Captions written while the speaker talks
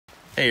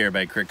Hey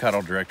everybody, Craig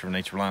Cottle, Director of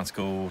Nature Reliance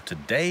School.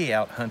 Today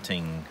out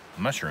hunting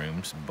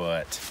mushrooms,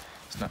 but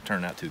it's not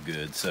turning out too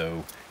good.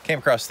 So came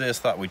across this,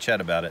 thought we'd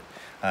chat about it.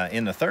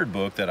 In the third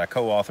book that I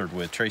co-authored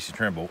with Tracy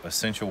Trimble,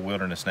 Essential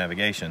Wilderness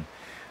Navigation,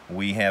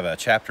 we have a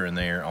chapter in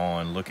there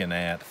on looking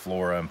at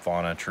flora and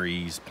fauna,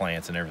 trees,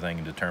 plants, and everything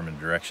and determine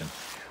direction.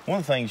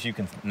 One of the things you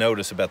can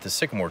notice about this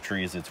sycamore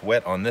tree is it's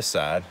wet on this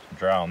side,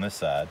 dry on this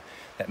side.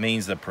 That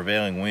means the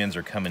prevailing winds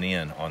are coming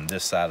in on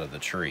this side of the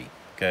tree.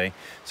 Okay,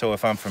 so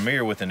if I'm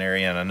familiar with an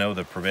area and I know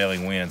the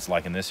prevailing winds,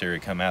 like in this area,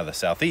 come out of the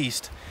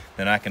southeast,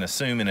 then I can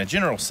assume in a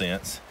general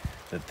sense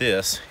that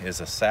this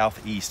is a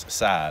southeast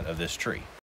side of this tree.